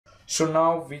So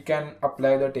now we can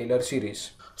apply the Taylor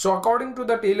series. So according to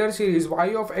the Taylor series,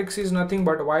 y of x is nothing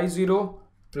but y0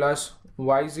 plus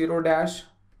y0 dash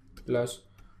plus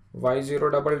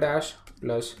y0 double dash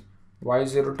plus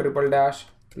y0 triple dash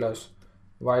plus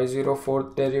y0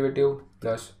 fourth derivative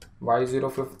plus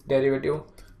y0 fifth derivative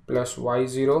plus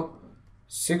y0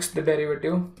 sixth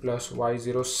derivative plus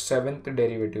y0 seventh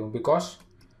derivative, because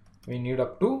we need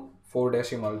up to 4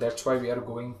 decimal. That's why we are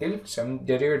going till 7th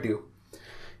derivative.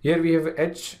 Here we have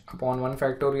h upon 1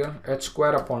 factorial, h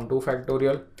square upon 2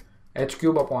 factorial, h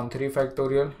cube upon 3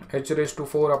 factorial, h raised to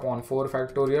 4 upon 4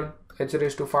 factorial, h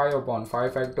raised to 5 upon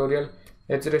 5 factorial,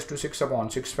 h raised to 6 upon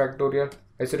 6 factorial,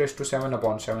 h raised to 7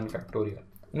 upon 7 factorial.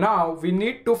 Now we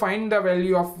need to find the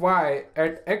value of y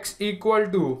at x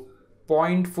equal to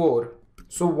 0.4.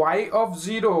 So y of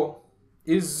 0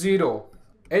 is 0.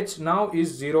 H now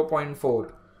is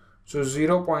 0.4. So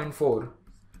 0.4.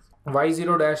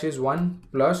 y0 dash is 1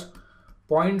 plus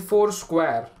 0.4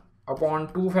 square upon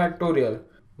 2 factorial.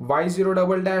 y0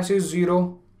 double dash is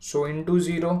 0. So into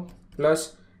 0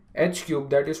 plus h cube,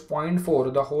 that is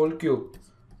 0.4 the whole cube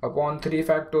upon 3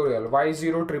 factorial.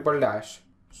 y0 triple dash.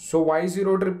 So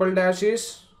y0 triple dash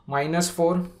is minus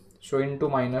 4. So into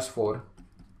minus 4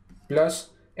 plus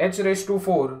h raised to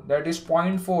 4, that is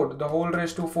 0.4 the whole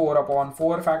raised to 4 upon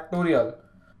 4 factorial.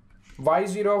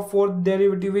 y0 fourth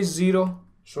derivative is 0.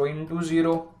 So into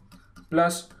 0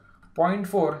 plus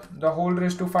 0.4 the whole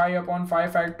raised to 5 upon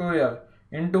 5 factorial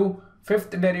into fifth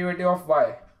derivative of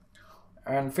y.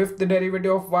 And fifth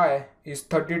derivative of y is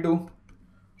 32.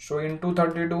 So into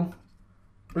 32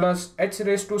 plus h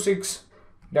raised to 6,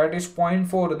 that is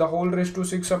 0.4 the whole raised to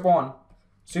 6 upon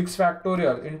 6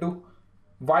 factorial into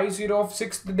y0 of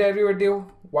sixth derivative.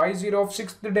 y0 of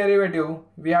sixth derivative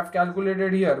we have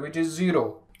calculated here, which is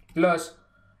 0, plus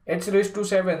h raised to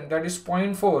 7, that is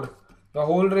 0.4 the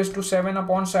whole raised to 7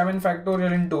 upon 7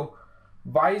 factorial into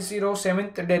y0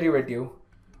 seventh derivative.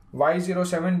 y0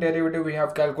 seventh derivative we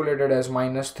have calculated as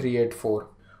minus 384.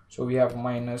 So we have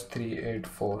minus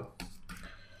 384.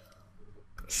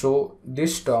 So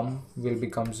this term will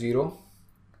become 0,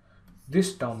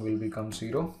 this term will become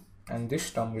 0, and this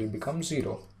term will become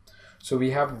 0. So we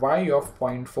have y of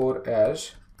 0.4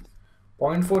 as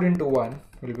 0.4 into 1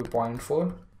 will be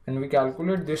 0.4, and we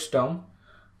calculate this term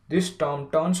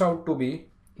turns out to be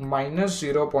minus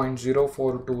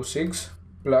 0.0426,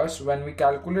 plus when we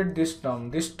calculate this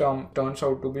term turns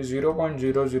out to be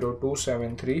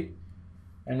 0.00273,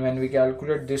 and when we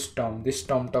calculate this term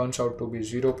turns out to be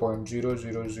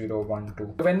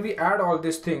 0.00012. When we add all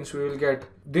these things, we will get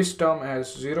this term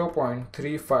as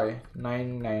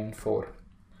 0.35994.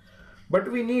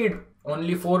 But we need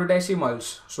only 4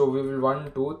 decimals, so we will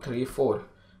 1, 2, 3, 4.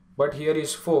 But here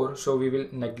is 4, so we will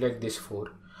neglect this 4.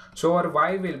 So our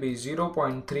y will be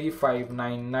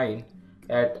 0.3599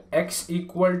 at x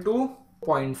equal to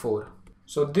 0.4.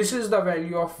 So this is the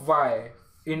value of y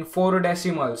in 4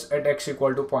 decimals at x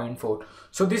equal to 0.4.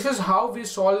 So this is how we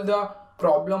solve the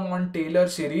problem on Taylor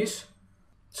series.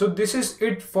 So this is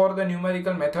it for the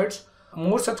numerical methods.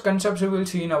 More such concepts we will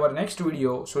see in our next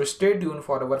video. So stay tuned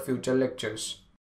for our future lectures.